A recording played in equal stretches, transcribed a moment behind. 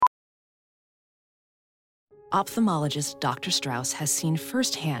Ophthalmologist Dr. Strauss has seen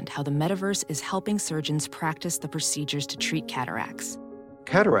firsthand how the metaverse is helping surgeons practice the procedures to treat cataracts.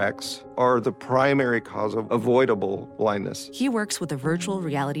 Cataracts are the primary cause of avoidable blindness. He works with a virtual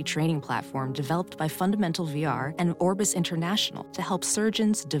reality training platform developed by Fundamental VR and Orbis International to help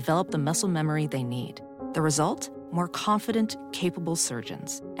surgeons develop the muscle memory they need. The result? More confident, capable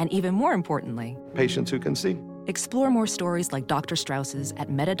surgeons. And even more importantly, Patients who can see. explore more stories like Dr. Strauss's at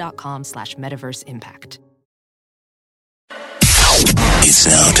meta.com/metaverseimpact. It's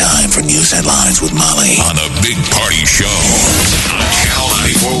now time for news headlines with Molly on the Big Party Show on Channel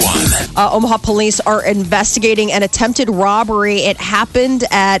 94.1. Omaha police are investigating an attempted robbery. It happened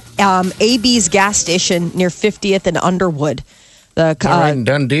at AB's gas station near 50th and Underwood. Right in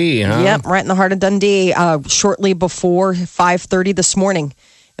Dundee, huh? Yep, right in the heart of Dundee. Shortly before 5:30 this morning,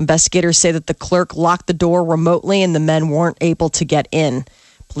 investigators say that the clerk locked the door remotely and the men weren't able to get in.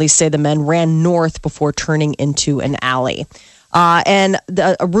 Police say the men ran north before turning into an alley. And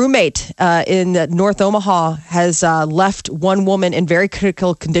a roommate in North Omaha has left one woman in very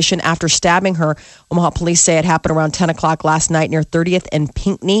critical condition after stabbing her. Omaha police say it happened around 10 o'clock last night near 30th and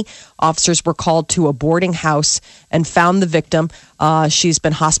Pinckney. Officers were called to a boarding house and found the victim. She's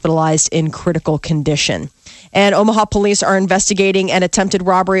been hospitalized in critical condition. And Omaha police are investigating an attempted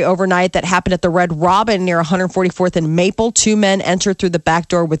robbery overnight that happened at the Red Robin near 144th and Maple. Two men entered through the back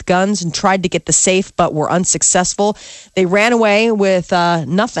door with guns and tried to get the safe, but were unsuccessful. They ran away with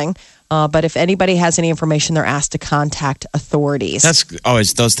nothing. But if anybody has any information, they're asked to contact authorities. That's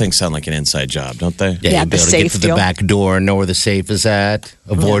always, those things sound like an inside job, don't they? Yeah, you'd the be able to safe get to the deal. back door, know where the safe is at,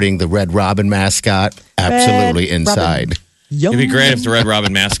 avoiding the Red Robin mascot. Absolutely Red inside. Robin. It'd be great if the Red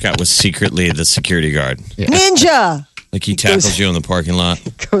Robin mascot was secretly the security guard. Ninja! Like he tackles you in the parking lot.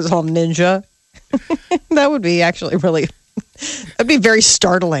 Goes all ninja. That would be actually really, that'd be very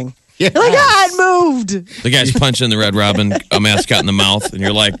startling. Yes. You're like, it moved. The guy's punching the Red Robin a mascot in the mouth, and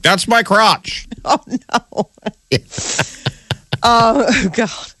you're like, that's my crotch. Oh, no. Oh,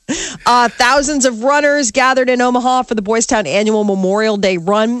 God. Thousands of runners gathered in Omaha for the Boys Town annual Memorial Day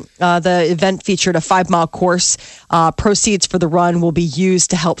run. The event featured a 5-mile course. Proceeds for the run will be used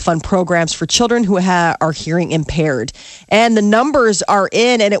to help fund programs for children who are hearing impaired. And the numbers are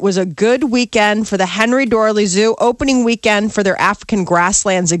in, and it was a good weekend for the Henry Dorley Zoo, opening weekend for their African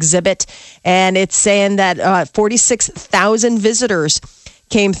grasslands exhibit. And it's saying that 46,000 visitors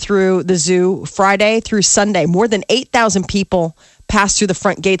came through the zoo Friday through Sunday. More than 8,000 people passed through the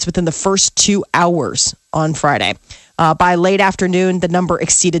front gates within the first 2 hours on Friday. By late afternoon, the number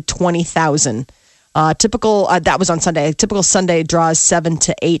exceeded 20,000. That was on Sunday. Typical Sunday draws 7,000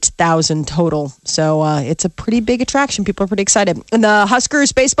 to 8,000 total. So it's a pretty big attraction. People are pretty excited. And the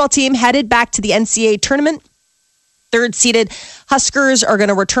Huskers baseball team headed back to the NCAA tournament. Third-seeded Huskers are going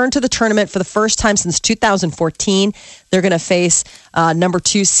to return to the tournament for the first time since 2014. They're going to face number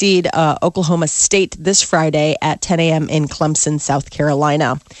 2 seed Oklahoma State this Friday at 10 a.m. in Clemson, South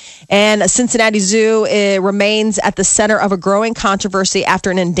Carolina. And Cincinnati Zoo remains at the center of a growing controversy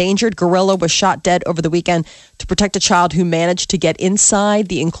after an endangered gorilla was shot dead over the weekend to protect a child who managed to get inside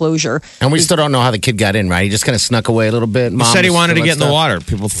the enclosure. And we still don't know how the kid got in, right? He just kind of snuck away a little bit. He said he wanted to get in the water.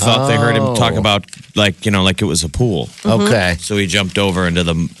 People thought they heard him talk about, like it was a pool. Okay. So he jumped over into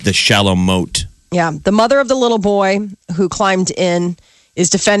the shallow moat. Yeah, the mother of the little boy who climbed in is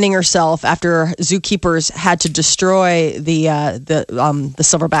defending herself after zookeepers had to destroy the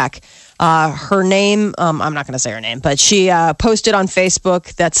silverback. Her name, I'm not going to say her name, but she posted on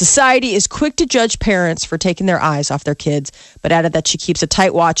Facebook that society is quick to judge parents for taking their eyes off their kids, but added that she keeps a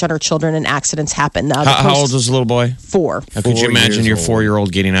tight watch on her children and accidents happen. How old was the little boy? 4. How could you imagine your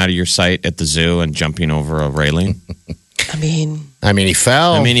 4-year-old getting out of your sight at the zoo and jumping over a railing? I mean, he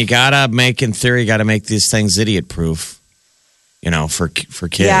fell. You gotta make these things idiot proof. For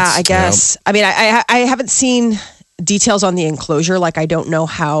kids. Yeah, I guess. Yep. I mean, I haven't seen details on the enclosure. Like, I don't know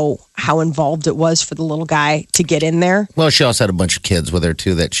how involved it was for the little guy to get in there. Well, she also had a bunch of kids with her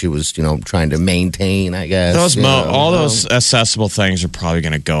too that she was, trying to maintain, I guess. All those accessible things are probably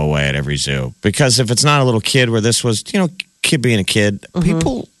going to go away at every zoo, because if it's not a little kid where this was, kid being a kid,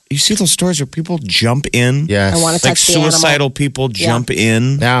 people. You see those stories where people jump in? Yes. I want to touch the suicidal animal. people jump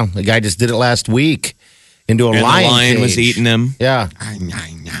in. Yeah, the guy just did it last week into a lion. The lion cage. was eating him. Yeah.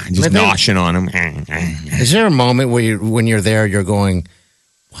 Just noshing on him. Is there a moment where when you're there, you're going,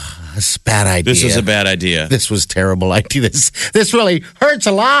 wow, this is a bad idea. This was a bad idea. This was terrible idea. This really hurts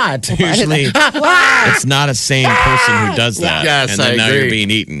a lot. Usually, it's not a sane person who does that. Yes, and then I now agree. you're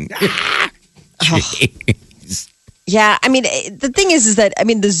being eaten. Yeah, I mean, the thing is that,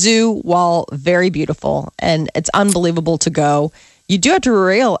 the zoo, while very beautiful and it's unbelievable to go, you do have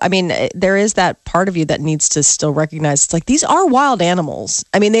to there is that part of you that needs to still recognize it's like these are wild animals.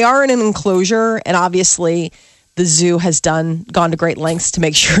 I mean, they are in an enclosure, and obviously the zoo has gone to great lengths to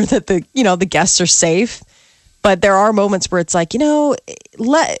make sure that the guests are safe. But there are moments where it's like,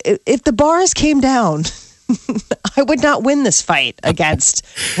 if the bars came down, I would not win this fight against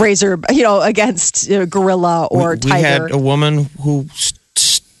against gorilla or tiger. We had a woman who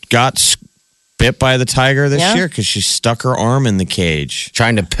got bit by the tiger this year because she stuck her arm in the cage.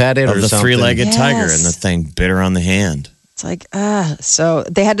 Trying to pet it or the something. three-legged tiger, and the thing bit her on the hand. It's like, so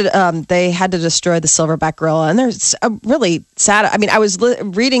they had to destroy the silverback gorilla, and there's a really sad. I mean, I was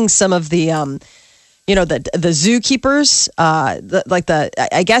reading some of the, the zookeepers,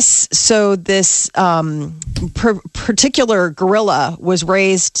 I guess. So this particular gorilla was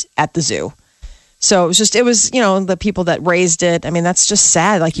raised at the zoo. So it was the people that raised it. I mean, that's just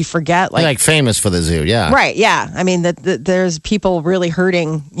sad. Like you forget, like famous for the zoo, yeah, right, yeah. I mean, there's people really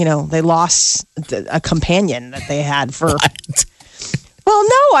hurting. They lost a companion that they had for. What? Well,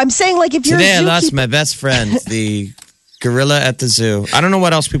 no, I'm saying like if you're today, I lost my best friend, the gorilla at the zoo. I don't know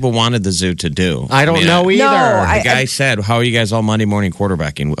what else people wanted the zoo to do. I don't know either. No, the guy said, "How are you guys all Monday morning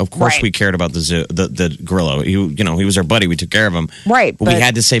quarterbacking?" Of course, we cared about the zoo, the gorilla. He was our buddy. We took care of him. Right, but we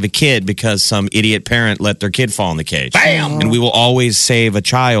had to save a kid because some idiot parent let their kid fall in the cage. Bam! And we will always save a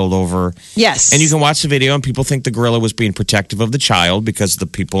child over. Yes. And you can watch the video, and people think the gorilla was being protective of the child because the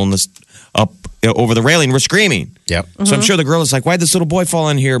people in this up over the railing were screaming. Yep. So I'm sure the gorilla's like, "Why'd this little boy fall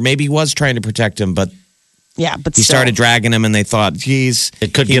in here?" Maybe he was trying to protect him, but. Yeah, but he started dragging him, and they thought, geez,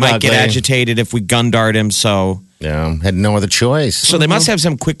 he might get agitated if we gun dart him. So had no other choice. So they must have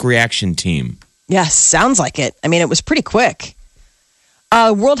some quick reaction team. Yes, sounds like it. I mean, it was pretty quick.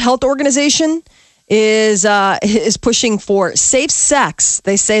 World Health Organization is pushing for safe sex.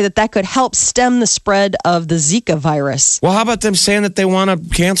 They say that could help stem the spread of the Zika virus. Well, how about them saying that they want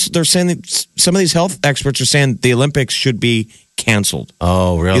to cancel? They're saying that some of these health experts are saying the Olympics should be canceled.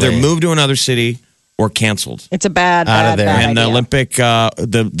 Oh, really? Either move to another city or canceled. It's a bad and idea. the Olympic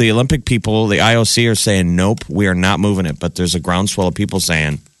the Olympic people, the IOC, are saying nope, we are not moving it. But there's a groundswell of people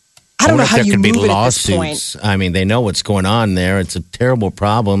saying, I don't know how you move it at this point. I mean, they know what's going on there. It's a terrible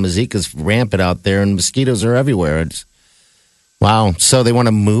problem. Zika's rampant out there, and mosquitoes are everywhere. Wow. So they want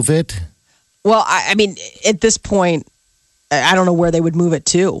to move it? Well, I mean, at this point, I don't know where they would move it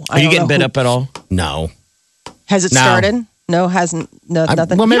to. Are you getting bit up at all? No. Has it started? No, hasn't. No,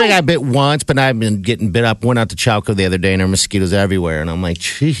 nothing. Well, maybe I got bit once, but I've been getting bit up. Went out to Chalco the other day, and there are mosquitoes everywhere. And I'm like,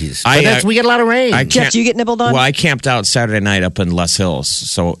 jeez. We get a lot of rain. Jeff, do you get nibbled on? Well, I camped out Saturday night up in Les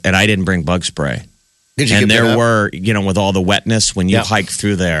Hills, and I didn't bring bug spray. Did you? And there were, with all the wetness, when you hike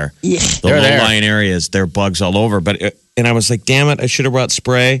through there, the low-lying areas, there are bugs all over. And I was like, damn it, I should have brought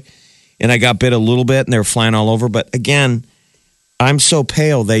spray. And I got bit a little bit, and they were flying all over. But again, I'm so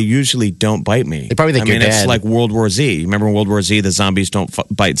pale, they usually don't bite me. They probably think you're dead. It's like World War Z. You remember World War Z? The zombies don't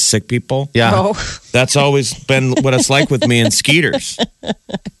bite sick people? Yeah. Oh. That's always been what it's like with me and skeeters.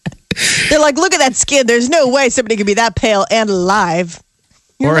 They're like, look at that skin. There's no way somebody could be that pale and alive.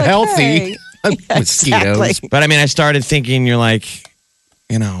 Or healthy. Hey. Yeah, mosquitoes. exactly. But I started thinking, you're like,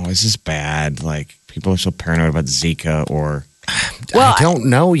 is this bad? Like, people are so paranoid about Zika or... Well, I don't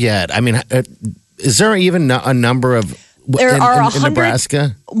know yet. I mean, is there even a number of... There are 100, in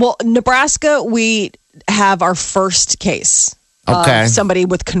Nebraska? Well, Nebraska, we have our first case of somebody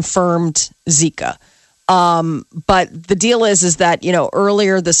with confirmed Zika. But the deal is that,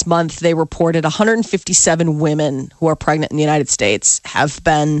 earlier this month, they reported 157 women who are pregnant in the United States have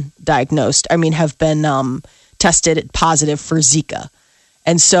been diagnosed. Have been tested positive for Zika.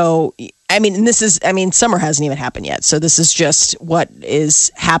 And so, summer hasn't even happened yet. So this is just what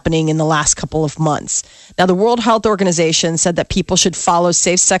is happening in the last couple of months. Now, the World Health Organization said that people should follow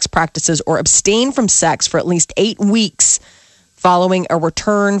safe sex practices or abstain from sex for at least 8 weeks following a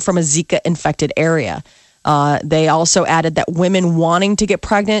return from a Zika-infected area. They also added that women wanting to get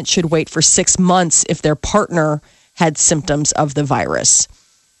pregnant should wait for 6 months if their partner had symptoms of the virus.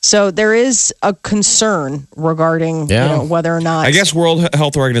 So there is a concern regarding whether or not... I guess World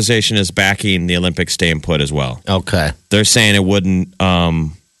Health Organization is backing the Olympics staying put as well. Okay. They're saying it wouldn't...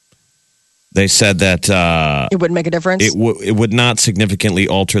 they said that... it wouldn't make a difference? It would not significantly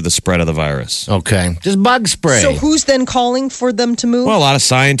alter the spread of the virus. Okay. Just bug spray. So who's then calling for them to move? Well, a lot of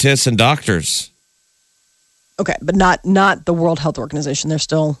scientists and doctors. Okay, but not the World Health Organization. They're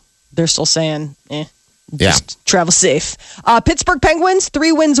still saying, just travel safe. Pittsburgh Penguins,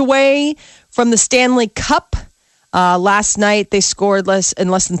 3 wins away from the Stanley Cup. Last night, they scored in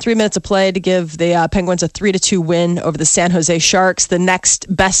less than 3 minutes of play to give the Penguins a 3-2 win over the San Jose Sharks. The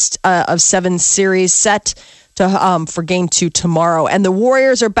next best of 7 series set. for Game 2 tomorrow. And the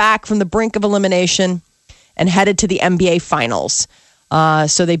Warriors are back from the brink of elimination and headed to the NBA Finals.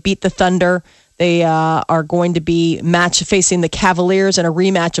 So they beat the Thunder. They are going to be facing the Cavaliers in a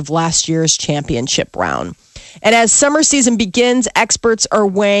rematch of last year's championship round. And as summer season begins, experts are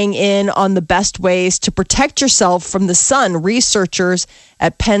weighing in on the best ways to protect yourself from the sun. Researchers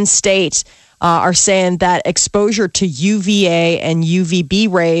at Penn State are saying that exposure to UVA and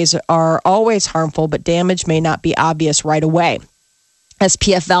UVB rays are always harmful, but damage may not be obvious right away.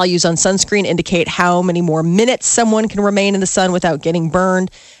 SPF values on sunscreen indicate how many more minutes someone can remain in the sun without getting burned,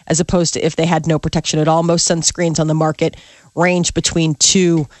 as opposed to if they had no protection at all. Most sunscreens on the market range between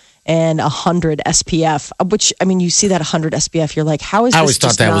 2 and 100 SPF, which, I mean, you see that 100 SPF, you're like, how is this? I always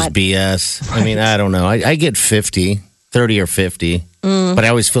thought that was BS. Right. I mean, I don't know. I get 30 or 50, but I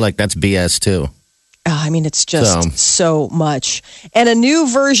always feel like that's BS too. I mean, it's just so much. And a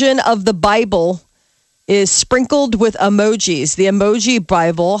new version of the Bible is sprinkled with emojis. The Emoji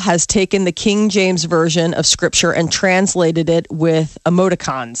Bible has taken the King James Version of Scripture and translated it with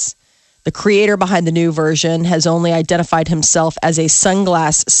emoticons. The creator behind the new version has only identified himself as a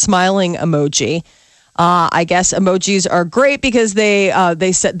sunglass smiling emoji. I guess emojis are great because they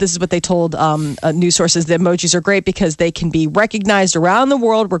said, this is what they told news sources, the emojis are great because they can be recognized around the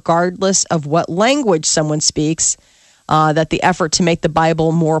world regardless of what language someone speaks. That the effort to make the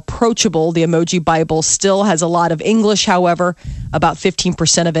Bible more approachable, the Emoji Bible still has a lot of English. However, about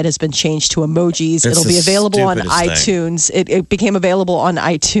 15% of it has been changed to emojis. It'll be available on iTunes. It became available on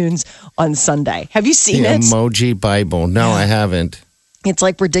iTunes on Sunday. Have you seen it? Emoji Bible. No, I haven't. It's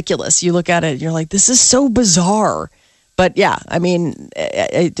like ridiculous. You look at it and you're like, this is so bizarre. But yeah, I mean,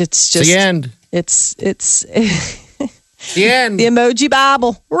 it's just the end. It's the end. The Emoji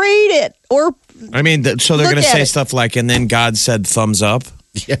Bible. Read it or. I mean, so they're going to say stuff like, and then God said thumbs up?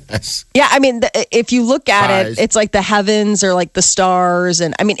 Yes. Yeah, I mean, if you look at it, it's like the heavens or like the stars.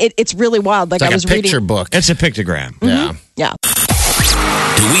 And I mean, it's really wild. Like I was reading. It's a picture book. It's a pictogram. Mm-hmm. Yeah.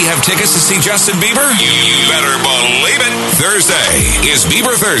 Do we have tickets to see Justin Bieber? You better believe it. Thursday is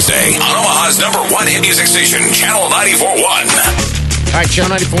Bieber Thursday on Omaha's #1 hit music station, Channel 94.1. All right,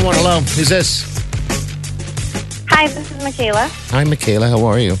 Channel 94.1. Hello. Who's this? Hi, this is Michaela. Hi, Michaela. How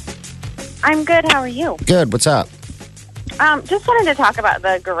are you? I'm good. How are you? Good. What's up? Just wanted to talk about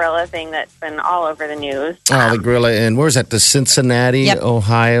the gorilla thing that's been all over the news. The gorilla in, where's that? The Cincinnati,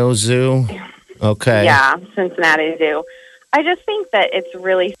 Ohio Zoo? Okay. Yeah, Cincinnati Zoo. I just think that it's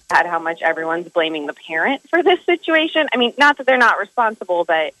really sad how much everyone's blaming the parent for this situation. I mean, not that they're not responsible,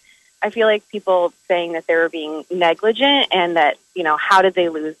 but I feel like people saying that they were being negligent and that, you know, how did they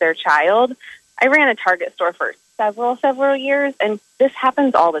lose their child? I ran a Target store for several years, and this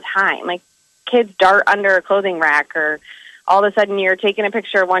happens all the time. Like, kids dart under a clothing rack, or all of a sudden you're taking a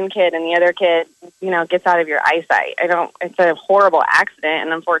picture of one kid and the other kid, you know, gets out of your eyesight. It's a horrible accident,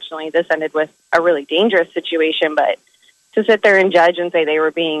 and unfortunately this ended with a really dangerous situation, but to sit there and judge and say they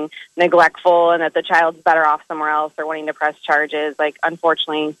were being neglectful and that the child's better off somewhere else or wanting to press charges, like,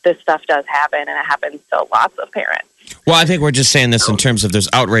 unfortunately this stuff does happen, and it happens to lots of parents. Well, I think we're just saying this in terms of there's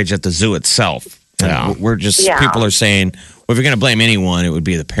outrage at the zoo itself. Yeah. We're just, people are saying, well, if you're going to blame anyone, it would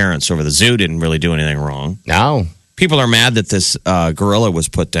be the parents over the zoo didn't really do anything wrong. No. People are mad that this gorilla was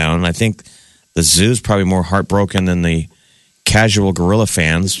put down, and I think the zoo's probably more heartbroken than the casual gorilla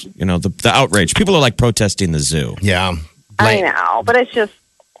fans. You know, the outrage. People are like protesting the zoo. Yeah. I know, but it's just,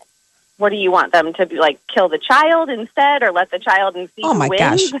 what do you want them to be like, kill the child instead, or let the child and see who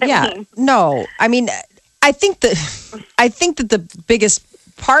wins? Gosh. No. I mean, I think that the biggest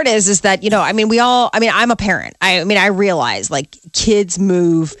part is that, you know, I mean, I'm a parent. I realize, like, kids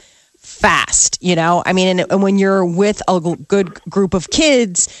move fast, you know? I mean, and when you're with a good group of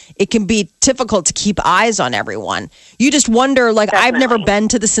kids, it can be difficult to keep eyes on everyone. You just wonder, like, Definitely. I've never been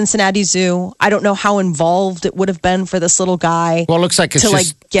to the Cincinnati Zoo. I don't know how involved it would have been for this little guy. Well, it looks like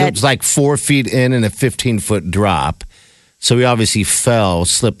it's like 4 feet in and a 15-foot drop. So he obviously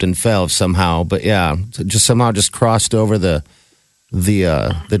slipped and fell somehow. But yeah, just somehow just crossed over the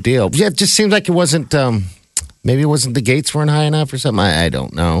deal. Yeah, it just seems like it wasn't, maybe it wasn't, the gates weren't high enough or something. I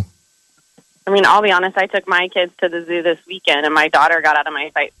don't know. I mean, I'll be honest, I took my kids to the zoo this weekend, and my daughter got out of my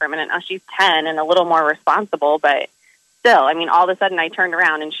sight for a minute. Now she's 10 and a little more responsible, but still, I mean, all of a sudden I turned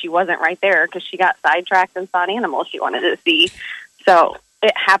around and she wasn't right there because she got sidetracked and saw an animal she wanted to see. So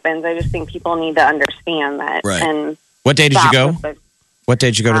it happens. I just think people need to understand that. Right. And what day did you go? What day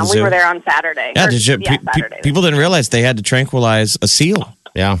did you go to the zoo? We were there on Saturday. Yeah, Saturday. People didn't realize they had to tranquilize a seal.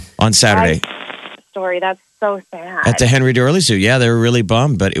 Yeah, on Saturday. Story, that's so sad. At the Henry Doorly Zoo, yeah, they were really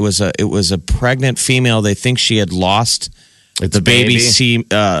bummed, but it was a pregnant female. They think she had lost It's the baby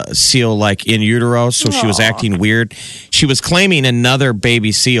seal like in utero, so she was acting weird. She was claiming another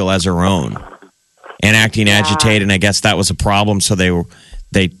baby seal as her own and acting agitated, and I guess that was a problem, so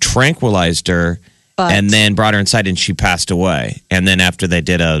they tranquilized her and then brought her inside, and she passed away. And then after they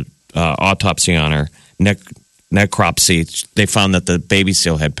did a autopsy on her, necropsy, they found that the baby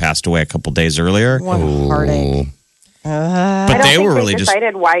seal had passed away a couple days earlier. What a heartache. But they were really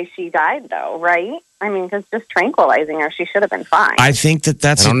decided why she died, though, right? I mean, because just tranquilizing her, she should have been fine. I think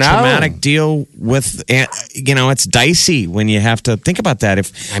that's a traumatic deal with, it's dicey when you have to think about that.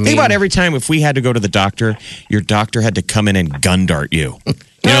 Think about every time if we had to go to the doctor, your doctor had to come in and gun dart you.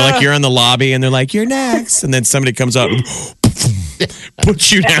 Like you're in the lobby and they're like, you're next. And then somebody comes up and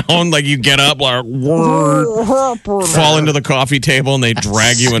puts you down, like you get up, like, fall into the coffee table and they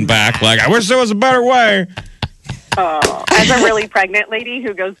drag you in back. Like, I wish there was a better way. As a really pregnant lady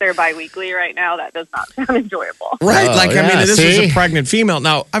who goes there bi-weekly right now, that does not sound enjoyable. Right. This is a pregnant female.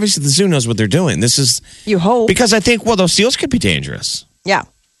 Now, obviously, the zoo knows what they're doing. This is... You hope. Because I think, those seals could be dangerous. Yeah.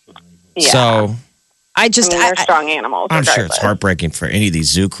 So... they're strong animals. I'm sure it's heartbreaking for any of these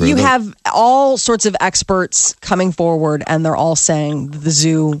zoo crew. You have all sorts of experts coming forward, and they're all saying the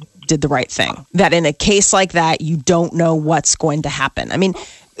zoo did the right thing. That in a case like that, you don't know what's going to happen. I mean...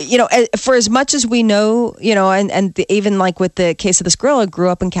 for as much as we know, and even like with the case of this gorilla grew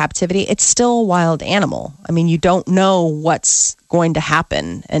up in captivity, it's still a wild animal. I mean, you don't know what's going to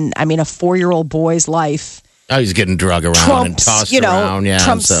happen. And I mean, a 4-year-old boy's life. Oh, he's getting drug around and tossed around. Yeah,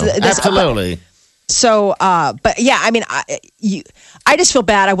 absolutely. But yeah, I mean, I just feel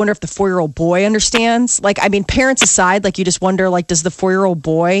bad. I wonder if the 4-year-old boy understands. Like, I mean, parents aside, like you just wonder, like, does the 4-year-old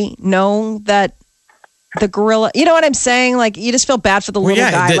boy know that the gorilla, you know what I'm saying? Like, you just feel bad for the little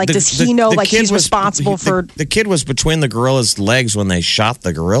guy. Does he know, like, he's responsible for... The kid was between the gorilla's legs when they shot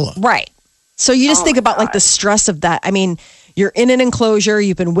the gorilla. Right. So you just think about, like, the stress of that. I mean, you're in an enclosure,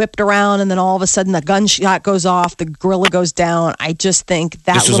 you've been whipped around, and then all of a sudden the gunshot goes off, the gorilla goes down. I just think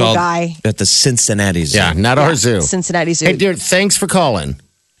that little guy... At the Cincinnati Zoo. Yeah, not our zoo. Cincinnati Zoo. Hey, dear, thanks for calling.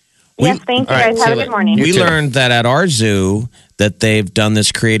 Yes, thank you guys. Have a good morning. We learned that at our zoo that they've done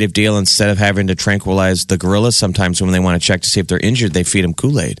this creative deal. Instead of having to tranquilize the gorillas, sometimes when they want to check to see if they're injured, they feed them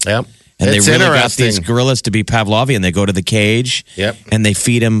Kool-Aid. Yep. And they really got these gorillas to be Pavlovian. They go to the cage and they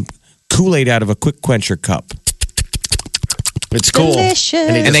feed them Kool-Aid out of a quick quencher cup. It's cool. Delicious.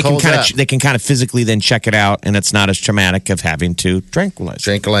 And they can kind of physically then check it out, and it's not as traumatic of having to tranquilize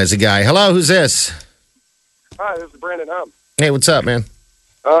a guy. Hello, who's this? Hi, this is Brandon Hum. Hey, what's up, man?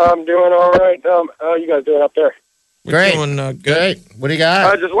 I'm doing all right. How you guys doing up there? Great. Doing good. Great. What do you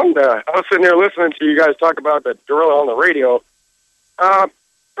got? I just wondered. I was sitting here listening to you guys talk about the gorilla on the radio. I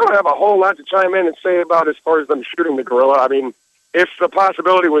don't have a whole lot to chime in and say about as far as them shooting the gorilla. I mean, if the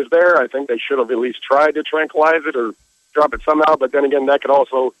possibility was there, I think they should have at least tried to tranquilize it or drop it somehow. But then again, that could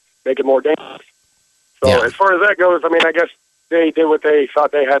also make it more dangerous. So as far as that goes, I mean, I guess they did what they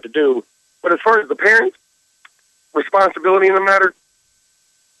thought they had to do. But as far as the parents' responsibility in the matter,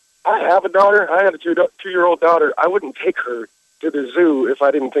 I have a daughter. I have a 2-year-old daughter. I wouldn't take her to the zoo if I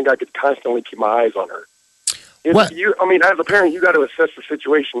didn't think I could constantly keep my eyes on her. As a parent, you got to assess the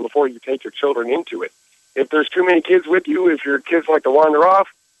situation before you take your children into it. If there's too many kids with you, if your kids like to wander off,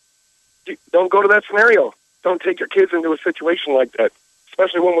 don't go to that scenario. Don't take your kids into a situation like that,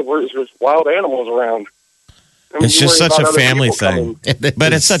 especially when there's wild animals around. I mean, it's just such a family thing.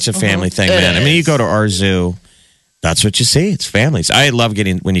 But it's such a family thing, man. I mean, you go to our zoo, that's what you see. It's families. I love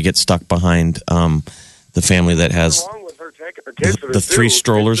when you get stuck behind the family that has the 3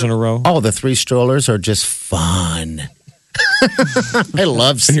 strollers in a row. Oh, the 3 strollers are just fun. I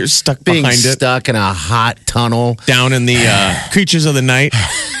love and you're stuck being behind stuck in a hot tunnel down in the creatures of the night.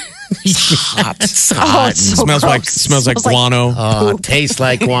 It's hot. It's hot. Oh, it's so smells like guano. Oh, it tastes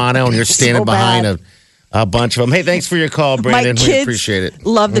like guano, and you're standing behind a bunch of them. Hey, thanks for your call, Brandon. My kids we appreciate it.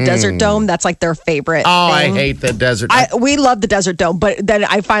 Love the Desert Dome. That's like their favorite thing. I hate the Desert Dome. We love the Desert Dome, but then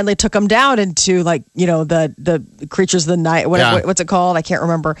I finally took them down into the creatures of the night. What's it called? I can't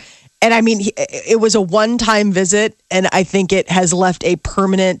remember. And I mean, it was a one-time visit, and I think it has left a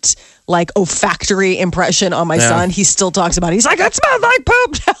permanent, olfactory impression on my son. He still talks about it. He's like, it smells like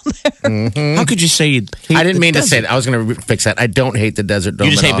poop down there. Mm-hmm. How could you say you hate I didn't mean to say that. I was going to fix that. I don't hate the Desert Dome.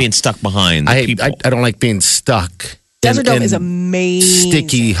 You just hate being stuck behind people. I don't like being stuck. Desert Dome is amazing.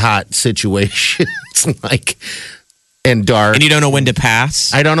 Sticky, hot situations, and dark. And you don't know when to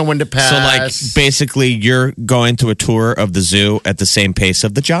pass? I don't know when to pass. So, basically, you're going to a tour of the zoo at the same pace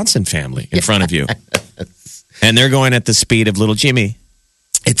of the Johnson family in front of you. And they're going at the speed of little Jimmy.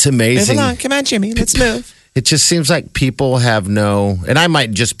 It's amazing. Come on, Jimmy. Let's move. It just seems like people have and I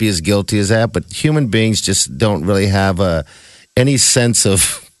might just be as guilty as that, but human beings just don't really have any sense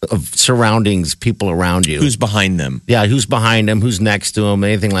of surroundings, people around you. Who's behind them? Yeah, who's behind them, who's next to them,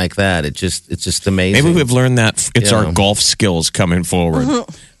 anything like that. It's just amazing. Maybe we've learned that it's our golf skills coming forward.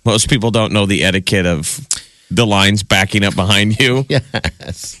 Most people don't know the etiquette of the lines backing up behind you.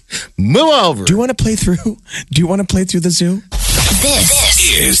 Yes. Move over. Do you want to play through? Do you want to play through the zoo? This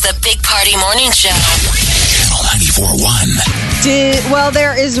is the Big Party Morning Show. Channel 94.1. Well,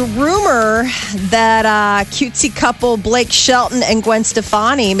 there is rumor that cutesy couple Blake Shelton and Gwen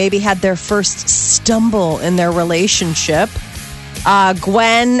Stefani maybe had their first stumble in their relationship.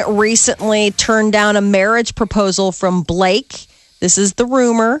 Gwen recently turned down a marriage proposal from Blake. This is the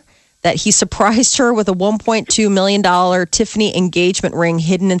rumor that he surprised her with a $1.2 million Tiffany engagement ring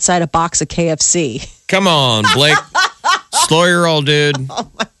hidden inside a box of KFC. Come on, Blake. Slow your roll, dude. Oh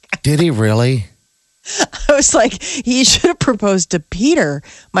my God. Did he really? I was like, he should have proposed to Peter,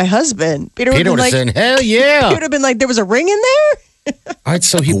 my husband. Peter would have like, said, hell yeah. He would have been like, there was a ring in there? All right,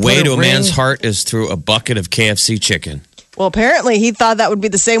 so he the way to a man's heart is through a bucket of KFC chicken. Well, apparently he thought that would be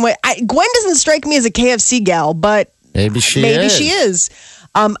the same way. Gwen doesn't strike me as a KFC gal, but maybe she is.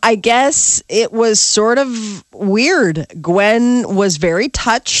 I guess it was sort of weird. Gwen was very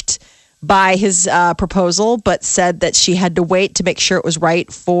touched by his proposal, but said that she had to wait to make sure it was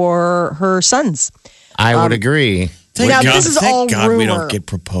right for her sons. I would agree. Now, this is all God rumor. We don't get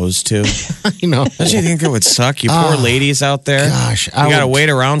proposed to. You know, don't you think it would suck? You poor ladies out there. Gosh, you got to wait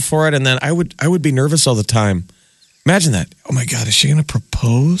around for it, and then I would be nervous all the time. Imagine that. Oh my God, is she going to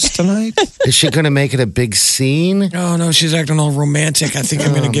propose tonight? Is she going to make it a big scene? Oh no, she's acting all romantic. I think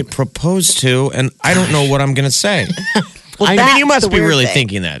I'm going to get proposed to, and I don't know what I'm going to say. Well, I mean, you must be really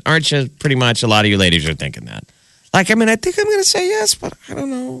thinking that, aren't you? Pretty much, a lot of you ladies are thinking that. Like, I mean, I think I'm going to say yes, but I don't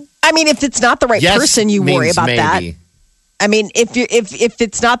know. I mean, if it's not the right person, you worry about maybe. that. I mean, if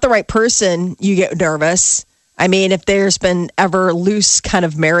it's not the right person, you get nervous. I mean, if there's been ever loose kind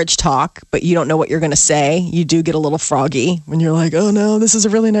of marriage talk, but you don't know what you're going to say, you do get a little froggy when you're like, oh no, this is a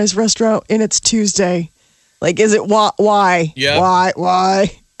really nice restaurant and it's Tuesday. Like, is it why? Yeah.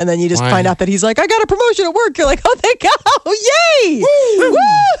 Why? And then you just find out that he's like, I got a promotion at work. You're like, oh, thank God. Yay.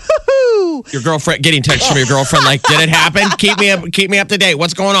 Woo! Your girlfriend, getting text from your girlfriend like, did it happen? Keep me up to date.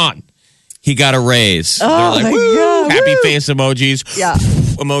 What's going on? He got a raise. Oh, they're like, my God. Happy face emojis. Yeah.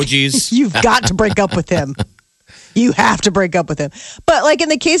 Emojis. You've got to break up with him. You have to break up with him. But like in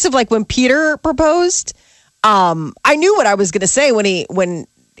the case of like when Peter proposed, I knew what I was going to say when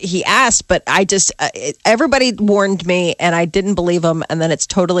he asked, but I just everybody warned me and I didn't believe him, and then it's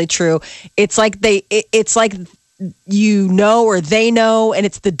totally true. It's like it's like you know or they know, and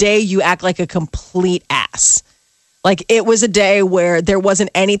it's the day you act like a complete ass. Like, it was a day where there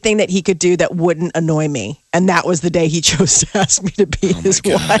wasn't anything that he could do that wouldn't annoy me. And that was the day he chose to ask me to be his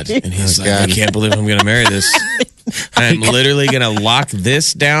wife. And he's like, I can't believe I'm going to marry this. I'm literally going to lock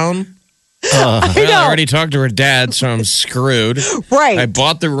this down. I already talked to her dad, so I'm screwed. Right. I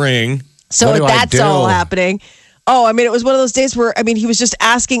bought the ring. So that's all happening. Oh, I mean, it was one of those days where, I mean, he was just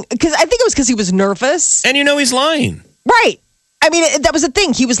asking, because I think it was because he was nervous. And you know he's lying. Right. I mean, that was the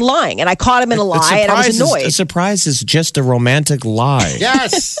thing. He was lying, and I caught him in a lie, and I was annoyed. A surprise is just a romantic lie.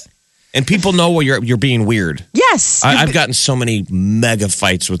 Yes. And people know you're being weird. Yes. I've gotten so many mega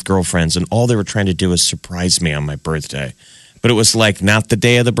fights with girlfriends, and all they were trying to do was surprise me on my birthday. But it was like not the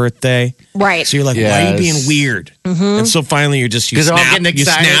day of the birthday. Right. So you're like, why are you being weird? Mm-hmm. And so finally you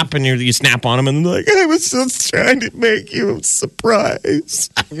snap and you snap on them and they're like, I was just trying to make you a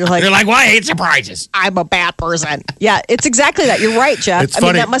surprise. You're like, well, I hate surprises. I'm a bad person. Yeah, it's exactly that. You're right, Jeff. It's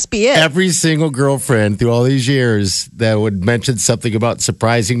funny. Mean, that must be it. Every single girlfriend through all these years that would mention something about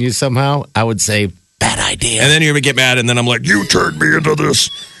surprising you somehow, I would say, bad idea. And then you're going to get mad and then I'm like, you turned me into this.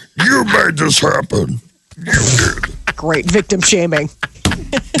 You made this happen. You did. Great victim shaming.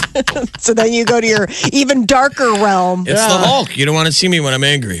 So then you go to your even darker realm. It's the Hulk. You don't want to see me when I'm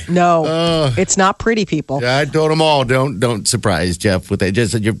angry. No, it's not pretty, people. Yeah, I told them all, don't surprise Jeff with it.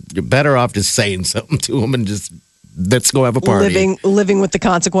 Just you're better off just saying something to him and just let's go have a party. Living with the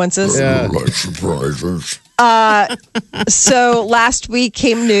consequences. Yeah. Like surprises. So last week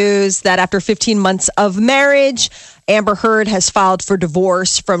came news that after 15 months of marriage, Amber Heard has filed for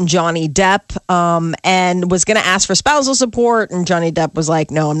divorce from Johnny Depp and was going to ask for spousal support. And Johnny Depp was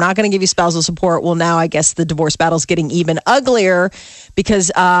like, no, I'm not going to give you spousal support. Well, now I guess the divorce battle's getting even uglier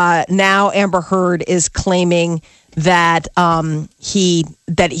because now Amber Heard is claiming that he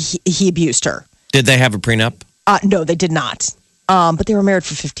abused her. Did they have a prenup? No, they did not. But they were married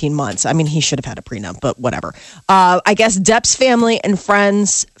for 15 months. I mean, he should have had a prenup, but whatever. I guess Depp's family and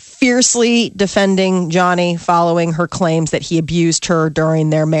friends fiercely defending Johnny following her claims that he abused her during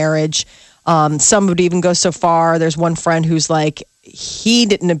their marriage. Some would even go so far. There's one friend who's like, he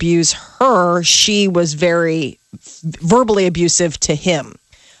didn't abuse her. She was very verbally abusive to him.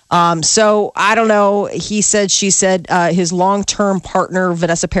 So I don't know. He said, she said, his long-term partner,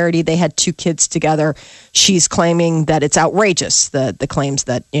 Vanessa Paradis, they had 2 kids together. She's claiming that it's outrageous, the claims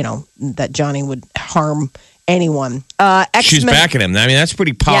that, that Johnny would harm anyone. She's backing him. I mean, that's a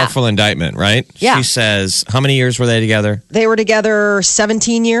pretty powerful indictment, right? Yeah. She says, how many years were they together? They were together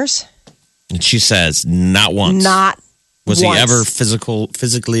 17 years. And she says, not once. Was he ever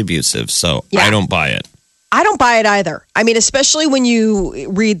physically abusive? So I don't buy it. I don't buy it either. I mean, especially when you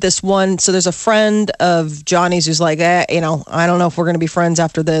read this one. So there's a friend of Johnny's who's like, I don't know if we're going to be friends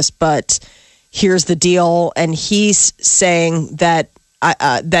after this, but here's the deal. And he's saying that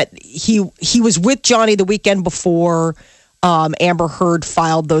that he was with Johnny the weekend before Amber Heard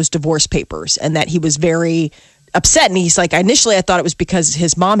filed those divorce papers, and that he was very upset. And he's like, initially I thought it was because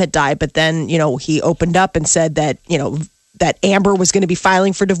his mom had died, but then, he opened up and said that, that Amber was going to be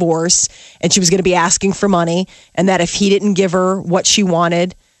filing for divorce and she was going to be asking for money, and that if he didn't give her what she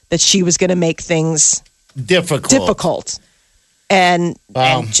wanted, that she was going to make things difficult. And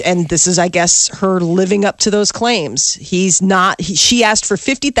this is, I guess, her living up to those claims. She asked for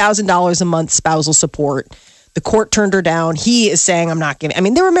 $50,000 a month spousal support. The court turned her down. He is saying, I'm not giving. I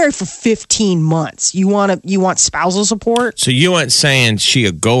mean, they were married for 15 months. You want spousal support? So you weren't saying she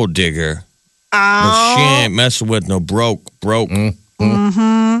a gold digger. But she ain't messing with no broke.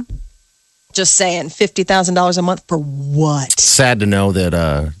 Mm-hmm. Just saying, $50,000 a month for what? Sad to know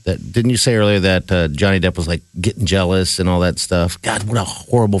that didn't you say earlier that Johnny Depp was like getting jealous and all that stuff? God, what a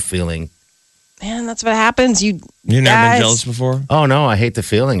horrible feeling. Man, that's what happens. You've never been jealous before? Oh, no, I hate the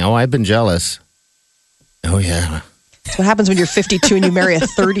feeling. Oh, I've been jealous. Oh, yeah. That's what happens when you're 52 and you marry a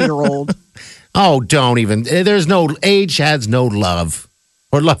 30-year-old. Oh, don't even. There's no age has no love.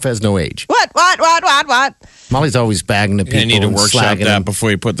 Or love has no age. What? Molly's always bagging the people. You need to workshop that before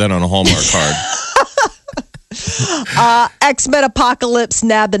you put that on a Hallmark card. X-Men Apocalypse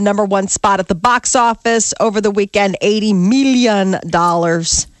nabbed the #1 spot at the box office over the weekend, $80 million.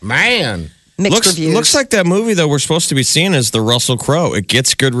 Man. Mixed reviews. Looks like that movie, though, we're supposed to be seeing is the Russell Crowe. It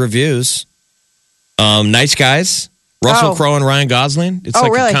gets good reviews. Nice Guys. Russell Crowe and Ryan Gosling. It's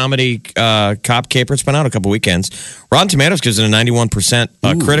a comedy cop caper. It's been out a couple weekends. Rotten Tomatoes gives it a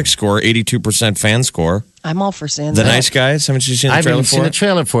 91% critic score, 82% fan score. I'm all for seeing The that. Nice Guys. Haven't you seen the trailer for it? I haven't seen the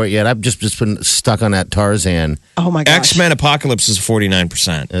trailer for it yet. I've just been stuck on that Tarzan. Oh, my gosh. X-Men Apocalypse is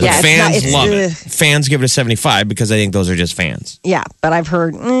 49%. Yeah, fans love it. Fans give it a 75 because I think those are just fans. Yeah, but I've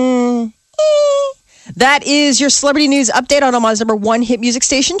heard... That is your celebrity news update on Omaha's #1 hit music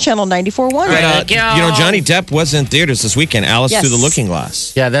station, Channel 94.1. Johnny Depp was in theaters this weekend. Alice Through the Looking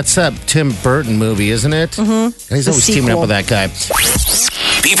Glass. Yeah, that's a Tim Burton movie, isn't it? Mm-hmm. He's always teaming up with that guy.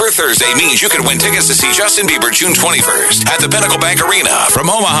 Bieber Thursday means you can win tickets to see Justin Bieber June 21st at the Pinnacle Bank Arena from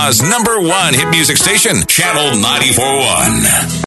Omaha's #1 hit music station, Channel 94.1.